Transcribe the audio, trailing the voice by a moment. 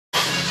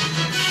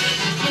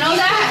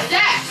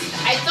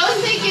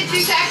think it's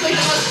exactly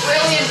the most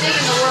brilliant thing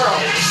in the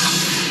world.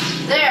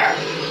 There.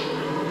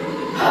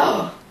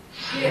 Oh.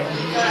 Yeah, we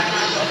gotta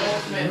have the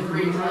ultimate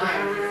free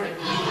time.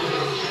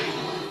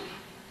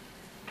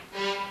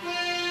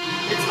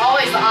 It's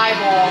always the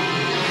eyeball.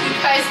 You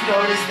guys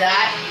notice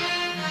that?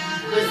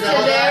 It's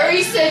a very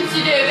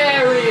sensitive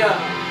area.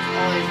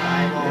 Always the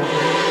eyeball.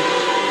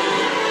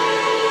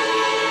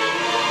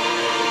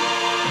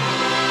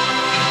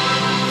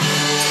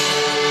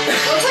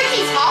 Looks like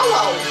he's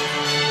hollow.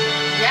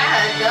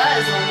 Yeah, it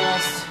does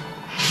almost.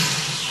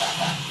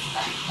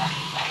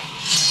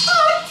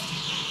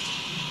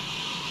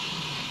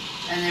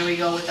 And there we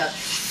go with the.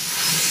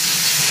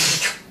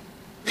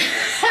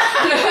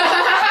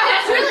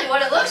 That's really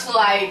what it looks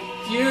like.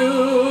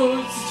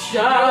 Fused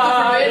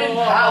shadow. Forbidden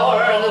power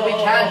that we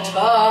can't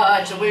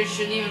touch, and we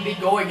shouldn't even be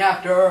going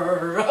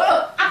after.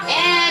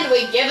 And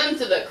we give him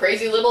to the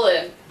crazy little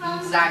imp.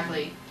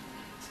 Exactly.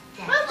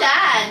 Well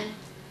done.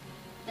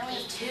 Now we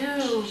have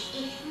two.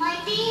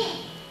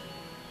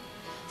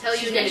 Tell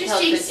you an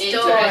interesting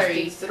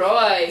story.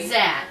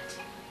 Zant.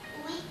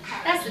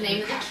 That's the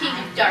name of the King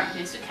of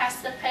Darkness who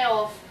casts the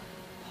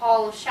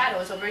pall of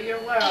shadows over your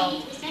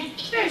world.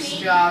 He's very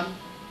strong.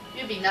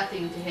 You'd be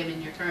nothing to him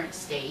in your current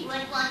state.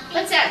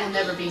 But Zant will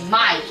never be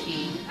my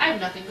king. I have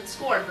nothing but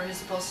scorn for his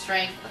supposed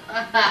strength.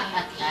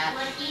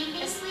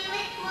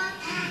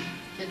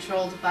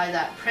 Controlled by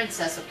that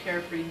princess of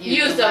carefree youth.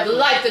 Use of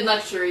life and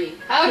luxury.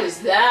 How does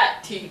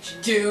that teach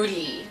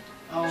duty?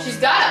 Oh, she's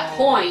got a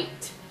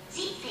point.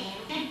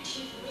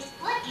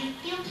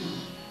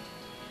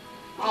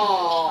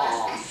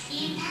 Aww.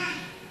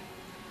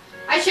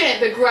 I shouldn't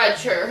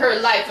begrudge her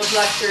life of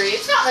luxury.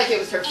 It's not like it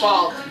was her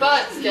fault,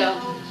 but still.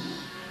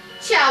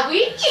 Shall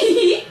we?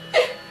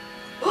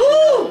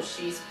 Ooh!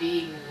 She's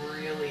being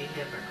really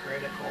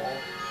hypocritical.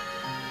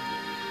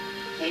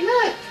 Hey,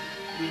 look.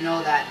 You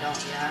know that,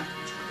 don't ya?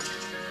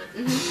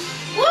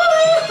 Woo!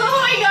 Oh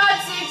my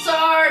god, 6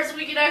 hours!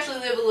 We can actually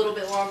live a little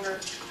bit longer.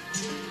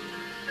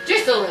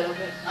 Just a little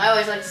bit. I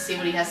always like to see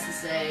what he has to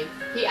say.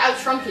 He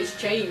outshrunk his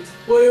chains.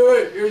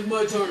 Wait, here's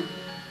my turn.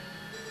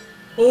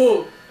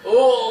 Oh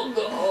god.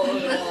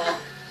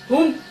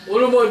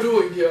 What am I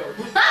doing here?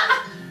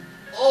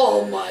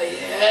 Oh, my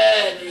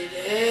head, it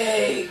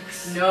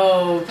aches.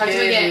 No, talk to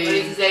him again. What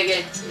did he say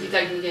again? You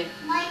talk to him again.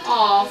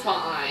 Aw,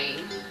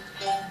 fine.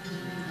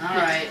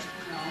 Alright.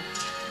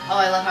 Oh,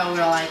 I love how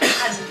we're all like,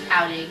 I'm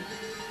pouting.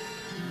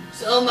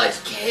 So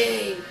much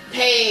pain.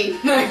 I'm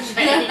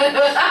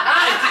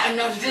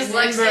not just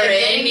remember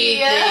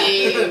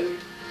anything.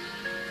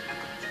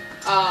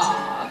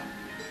 Aww.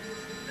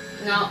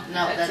 No,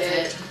 that's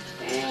it.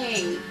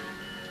 Dang.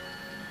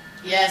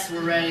 Yes,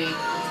 we're ready.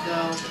 Let's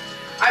go.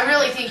 I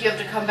really think you have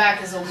to come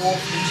back as a wolf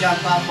to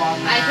jump up on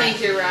that. I think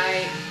you're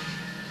right.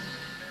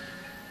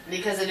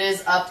 Because it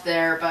is up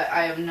there, but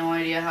I have no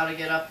idea how to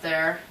get up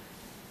there.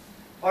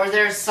 Or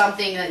there's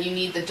something that you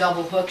need the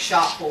double hook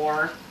shot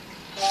for.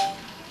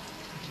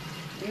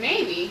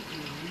 Maybe.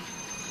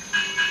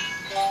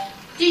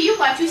 Do you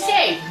want to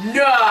save?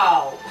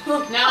 No!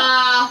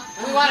 No.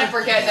 We want to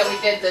forget that we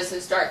did this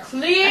and start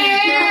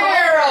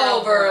clear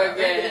over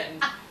again.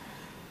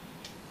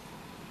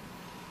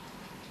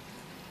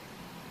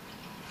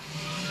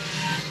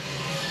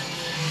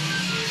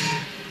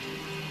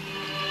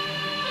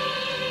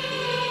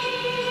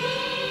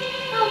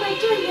 Oh my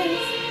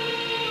goodness.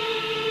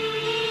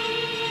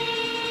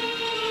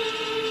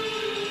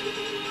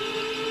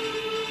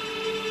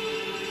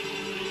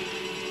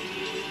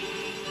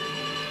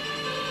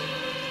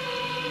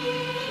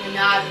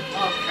 Not,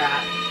 oh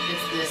crap,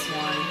 it's this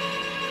one.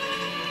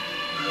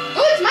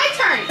 Oh, it's my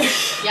turn!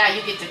 Yeah,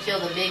 you get to kill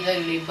the big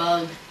ugly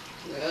bug.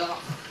 Ugh.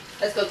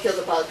 Let's go kill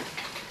the bug.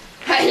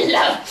 I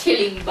love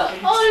killing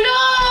bugs.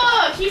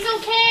 Oh look, he's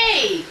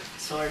okay!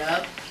 Sort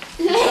of.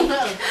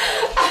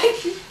 I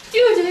can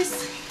do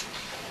this.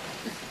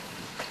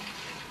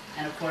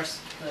 And of course,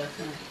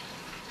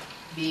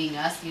 being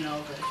us, you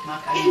know, the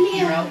schmuck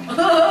hero.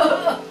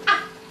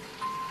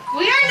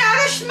 We are not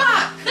a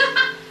schmuck!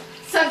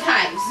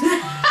 Sometimes.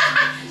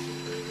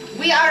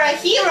 We are a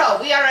hero.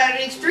 We are an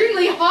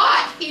extremely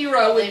hot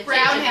hero with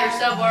brown hair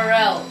somewhere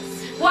else.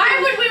 Why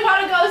would we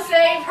want to go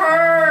save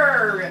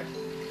her?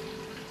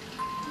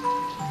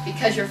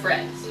 Because you're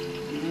friends.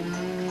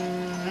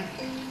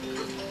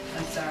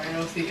 I'm sorry, I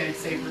don't think I'd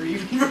save her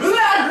even for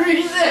that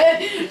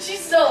reason. She's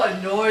so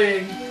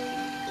annoying. I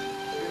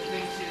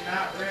think she's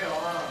not real,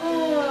 huh?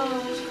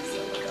 Oh, she's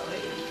so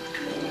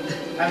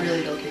annoying. I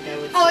really don't think I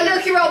would. Oh,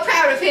 look, you're all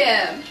proud of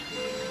him.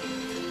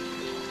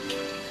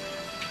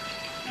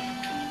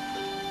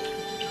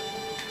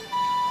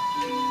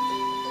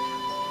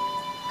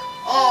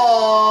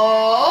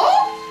 Oh!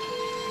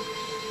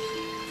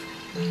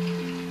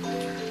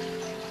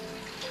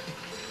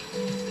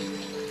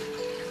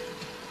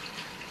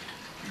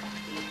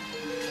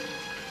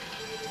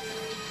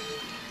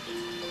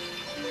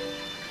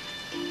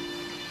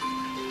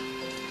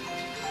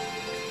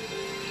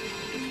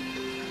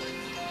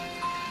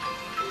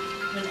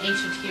 An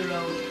ancient hero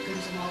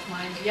brings them all to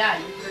mind. Yeah,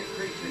 your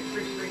great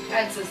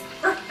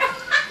ancestor.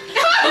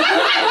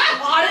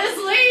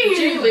 Honestly.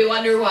 Genuinely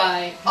wonder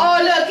why. Oh,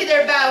 look,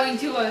 they're bowing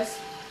to us.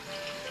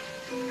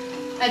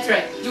 That's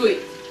right. Do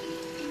it.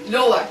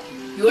 Lower.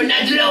 You are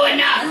not low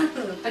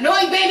enough.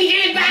 Annoying baby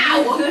didn't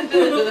bow.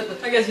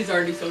 I guess he's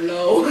already so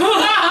low.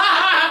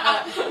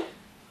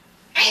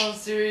 Hey. Oh,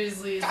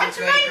 seriously, it's That's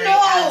my my great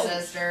nose.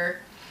 ancestor.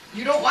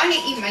 You don't want to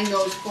eat my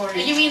nose for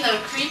You mean the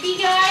creepy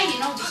guy? You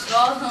know, the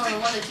skull, the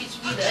one that teaches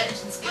me the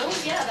editing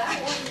skills? Yeah,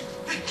 that one.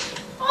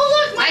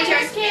 Oh, look, my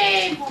turn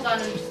came. Hold on,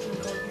 I'm just gonna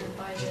go here and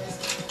buy this.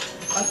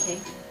 Okay.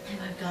 If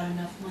I've got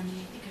enough money,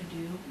 I think I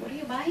do. What are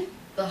you buying?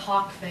 The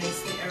hawk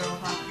face, the arrow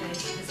hawk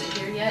face. Is it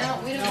here yet? No,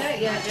 we don't get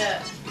it yet. Not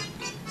yet.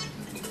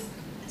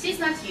 She's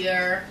not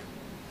here.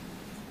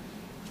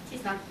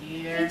 She's not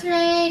here. It's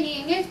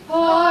raining, it's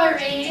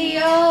pouring,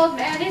 the old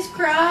man is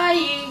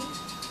crying.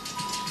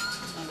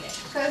 Okay.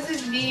 Cause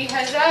his knee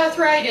has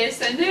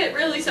arthritis and it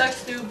really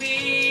sucks to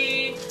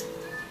be.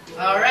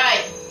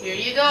 Alright, here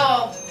you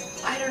go.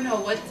 I don't know,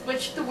 what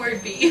should the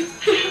word be?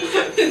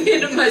 The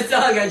end of my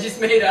song I just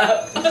made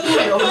up.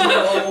 I don't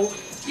know.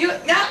 You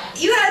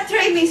gotta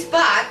trade me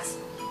spots.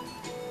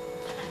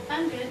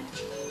 I'm good.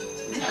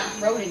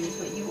 Rodent is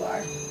what you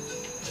are.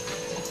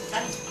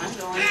 I'm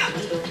going.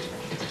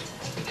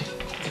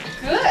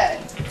 Good.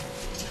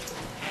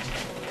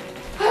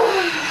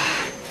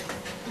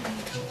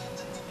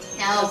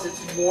 Now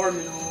it's warm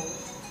and all.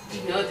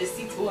 You know this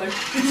seat's warm.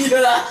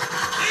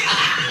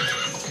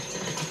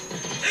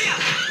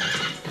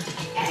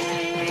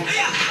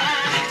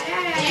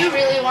 You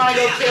really want to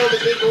go kill the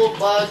big old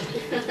bug?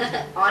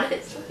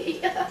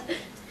 Honestly,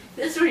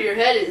 this is where your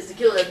head is, to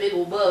kill that big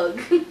old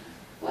bug.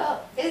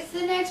 Well, it's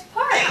the next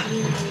part.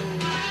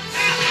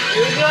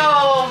 Here we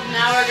go.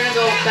 Now we're gonna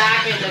go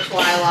back into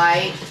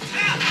Twilight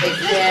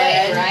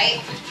again.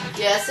 Right?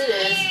 Yes, it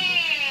is.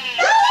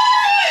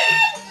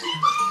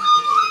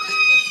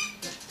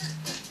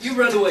 You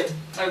run away.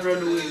 I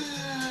run away.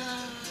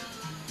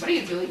 What are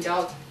you doing,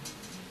 dog?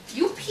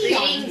 You pee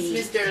on Greetings, me.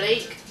 Mr.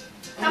 Lake.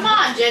 Come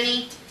on,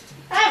 Jenny.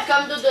 I have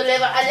come to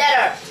deliver a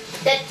letter.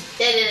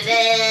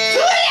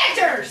 Two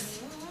letters!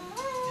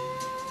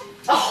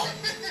 Oh.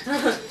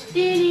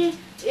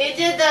 It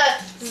did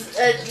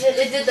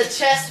the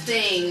chest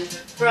thing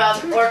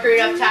from Orchard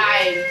of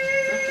Time.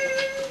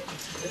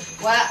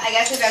 Well, I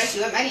guess I better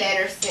see what my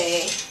letters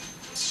say.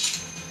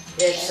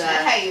 It's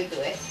That's how you do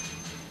it.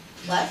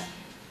 What?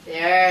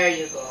 there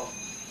you go.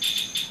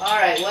 All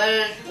right,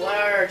 what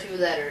are our two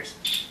letters?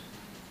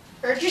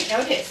 Urgent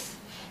notice.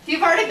 If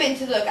you've already been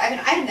to look, I have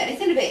an item that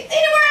isn't available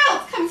anywhere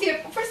else. Come see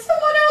it before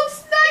someone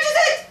else snatches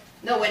it.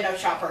 No window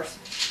shoppers.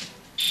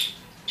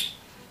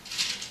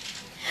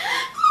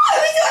 Oh, I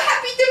was so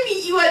happy to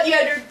meet you on the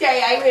other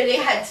day. I really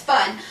had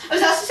fun. I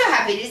was also so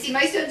happy to see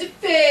my son's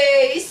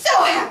face.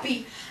 So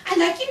happy. And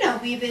like you know,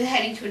 we've been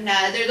heading to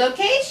another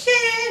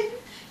location.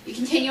 You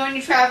continue on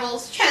your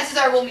travels. Chances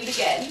are we'll meet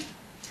again.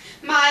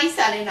 My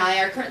son and I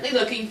are currently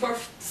looking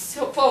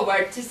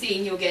forward to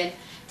seeing you again.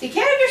 Take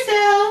care of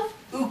yourself,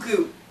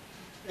 Uku.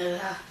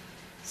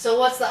 So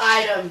what's the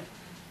item?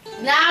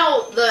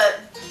 Now the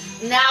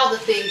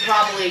thing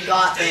probably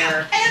got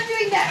there. I am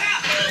doing that.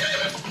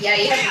 Yeah,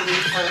 you have to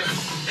leave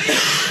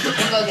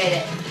first. Go get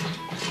it.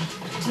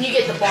 Can you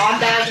get the bomb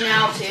bag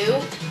now too?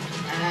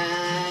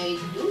 I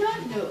do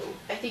not know.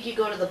 I think you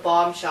go to the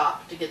bomb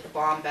shop to get the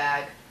bomb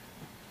bag.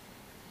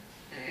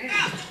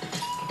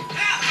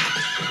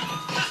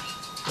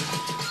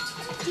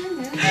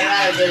 I'd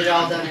rather get it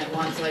all done at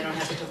once so I don't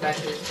have to come back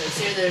to this place.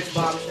 Here, there's a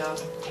bomb shop.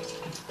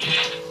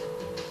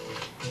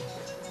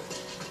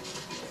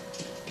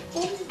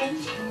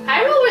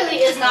 Hyrule really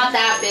is not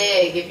that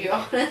big if you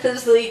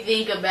honestly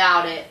think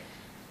about it.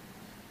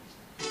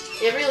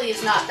 It really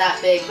is not that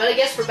big, but I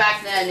guess for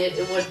back then it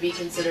would be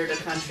considered a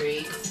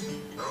country.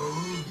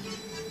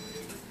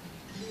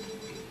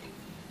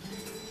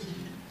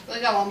 We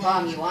got one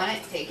bomb. You want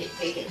it? Take it,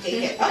 take it,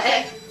 take it.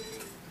 Okay.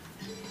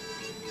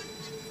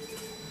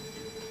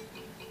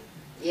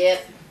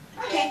 Yep.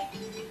 Okay.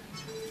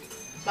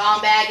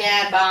 Bomb bag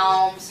and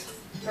bombs.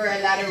 For a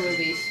lot of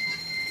rubies.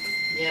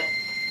 Yep.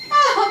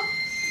 Oh,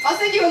 I'll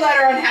send you a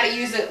letter on how to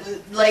use it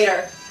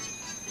later.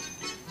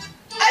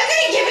 I'm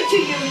gonna give it to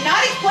you,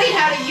 not explain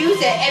how to use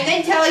it, and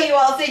then tell you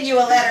I'll send you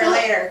a letter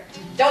later.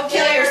 Don't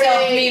kill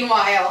yourself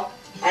meanwhile.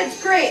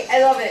 That's great.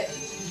 I love it.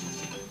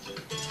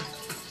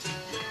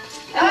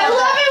 I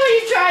love it when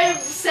you try to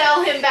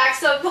sell him back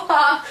some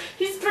bomb.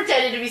 He's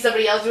pretending to be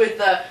somebody else with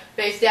the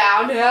face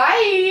down.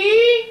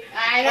 Hi.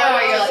 I know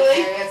what you're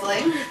like, seriously.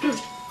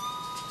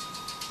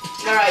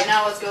 Alright,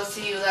 now let's go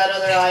see that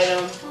other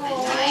item.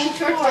 I'm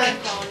short Poor one.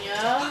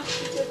 Antonia.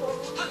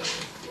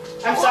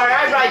 I'm sorry,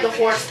 I ride the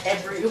horse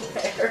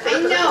everywhere. I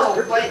know,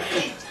 but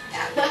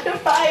I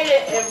ride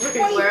it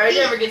everywhere. I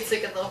never get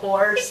sick of the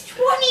horse. it's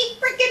 20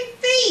 freaking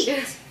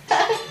feet.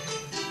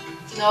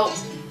 Nope.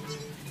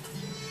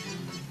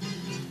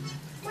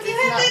 What do you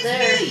It's have not to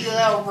there. do, you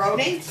little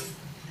rodent?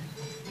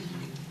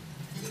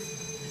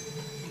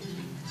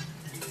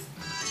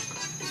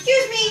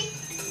 Excuse me.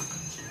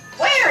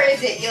 Where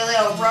is it, you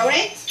little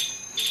rodent?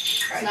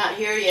 It's not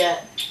here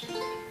yet.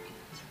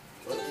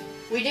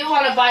 We do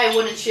want to buy a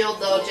wooden shield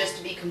though, just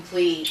to be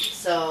complete.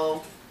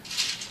 So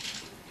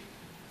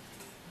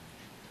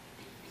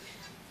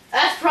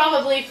that's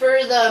probably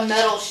for the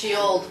metal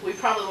shield. We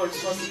probably weren't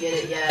supposed to get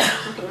it yet.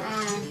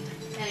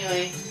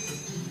 Anyway.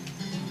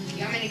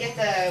 You want me to get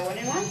the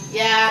wooden one?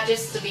 Yeah,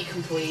 just to be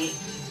complete.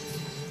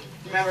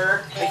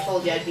 Remember, I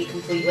told you I'd be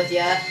complete with you.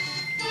 Yeah,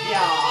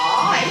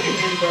 I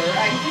remember.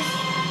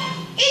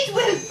 It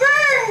will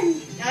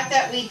burn! Not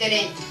that we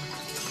didn't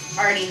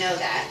already know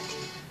that.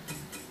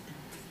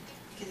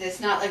 Because it's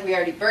not like we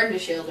already burned a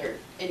shield or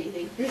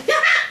anything.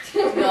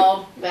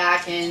 No,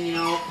 back in,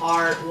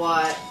 part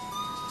what?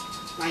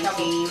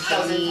 19,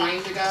 20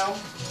 times ago.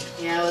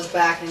 Yeah, it was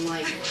back in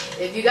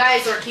if you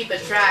guys are keeping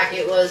track,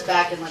 it was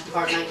back in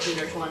part 19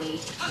 or 20. Or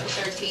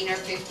 13 or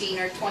 15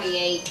 or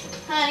 28.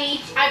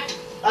 Honey, I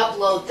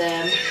upload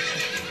them.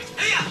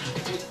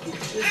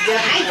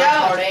 I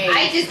don't.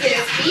 I just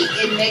didn't speak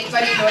and make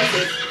funny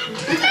noises.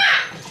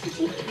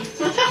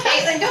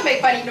 Caitlin, don't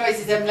make funny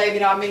noises and blame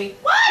it on me.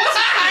 What?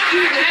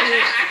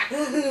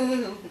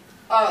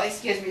 Oh,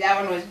 excuse me,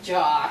 that one was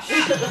Josh.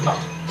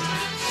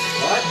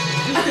 What?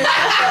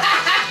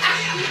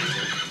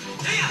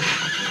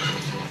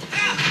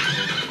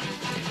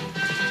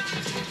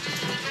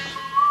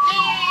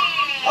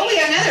 Oh, we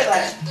got another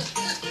letter.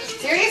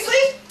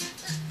 Seriously?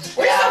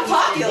 We're so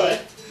popular.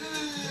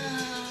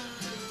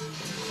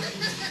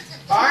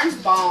 Barnes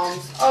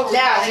bombs. Oh,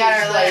 Now we got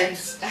our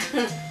letters.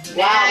 Wow,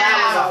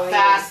 that was a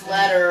fast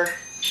letter.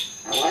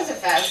 That was a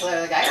fast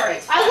letter. Like, I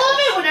already. I love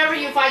it whenever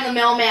you find the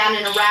mailman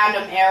in a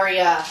random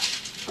area.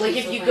 Like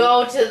if you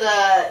go to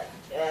the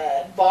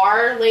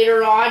bar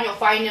later on, you'll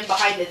find him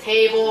behind the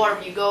table, or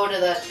if you go to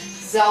the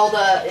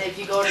Zelda, if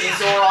you go to the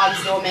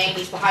Zoron's domain,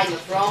 he's behind the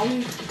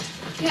throne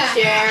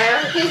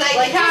chair. He's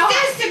like how?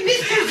 This to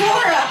Mr.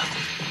 Zora.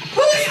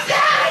 Who's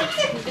that?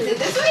 Is it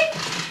this way?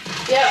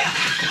 Yep.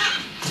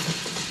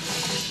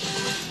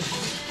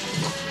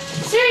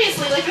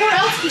 Seriously, where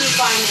else can you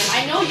find him?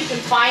 I know you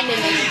can find him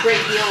in a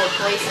great deal of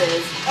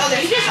places. Oh,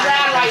 you just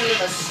ran right into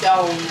the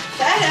stone.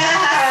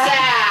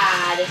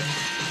 Sad.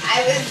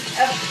 I was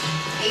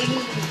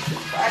aiming.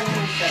 I'm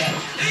gonna fail.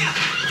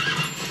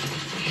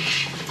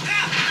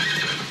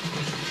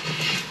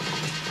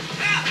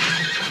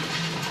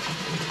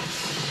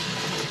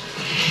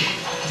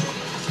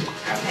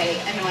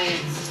 Okay,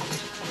 annoyance.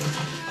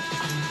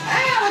 I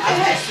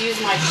would just use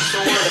my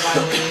sword if I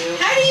were you.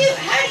 How do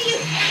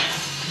you?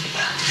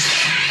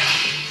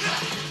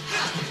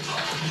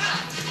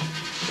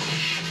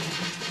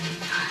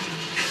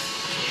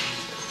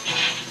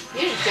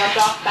 You just jumped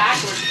off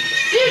backwards.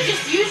 Dude,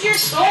 just use your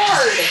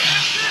sword!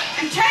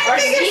 I'm trying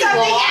to figure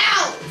something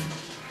out!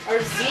 Or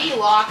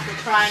Z-lock for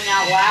crying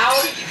out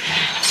loud.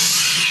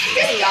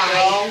 There you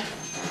go.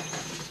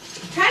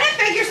 Trying to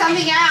figure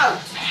something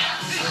out.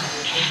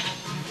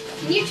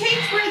 Can you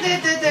change where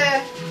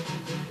the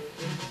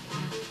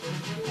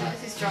Oh,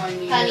 this is drawing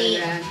me. Honey,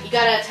 you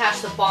gotta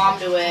attach the bomb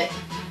to it.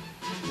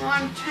 No,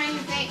 I'm trying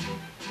to think.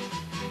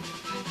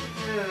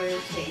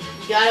 Okay.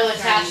 You gotta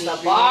attach the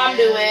bomb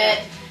to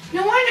it.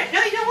 No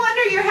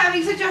wonder you're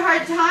having such a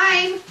hard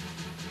time.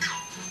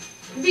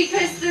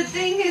 Because the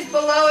thing is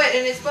below it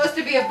and it's supposed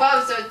to be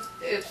above, so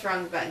it's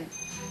wrong button.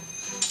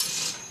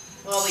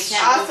 Well, we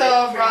can't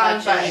also move it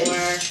wrong button.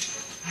 Anywhere.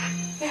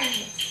 There it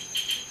is.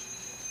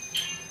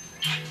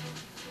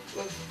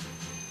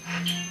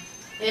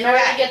 In order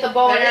to get the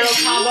bow and arrow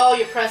combo,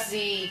 you press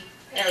Z.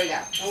 There we go.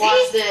 And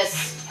watch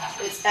this.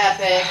 It's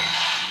epic.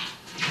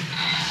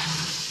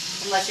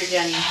 Unless you're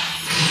Jenny.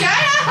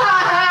 Shut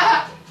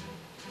up!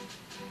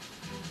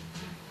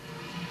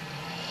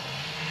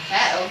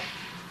 Uh-oh.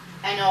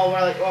 I know,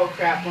 we're like, oh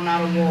crap, we're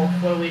not a wolf.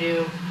 What do we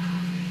do?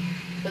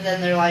 But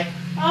then they're like,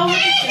 oh, we're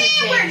just gonna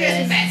take We're this.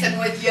 just messing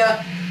with you.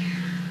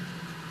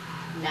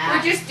 Nah.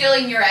 We're just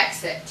stealing your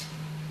exit.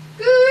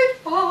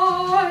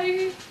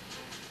 Goodbye.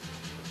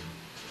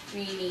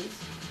 Meanies.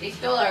 They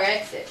stole our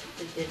exit.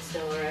 They did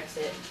steal our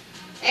exit.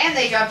 And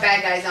they dropped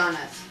bad guys on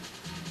us.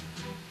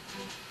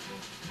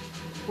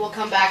 We'll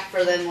come back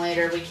for them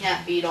later. We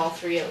can't beat all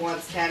three at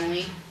once, can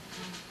we?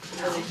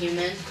 As a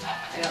human?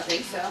 I don't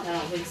think so. I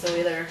don't think so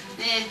either.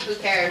 Who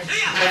cares?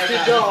 Let's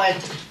keep going.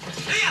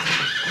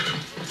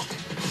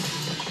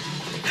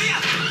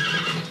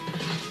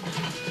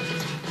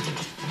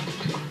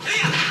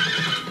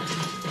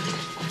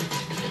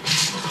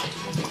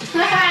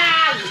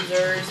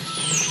 Losers.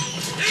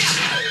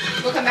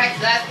 We'll come back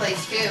to that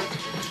place too.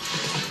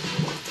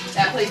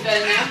 That place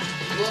better now?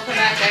 We'll come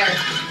back there.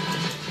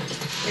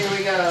 Here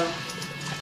we go.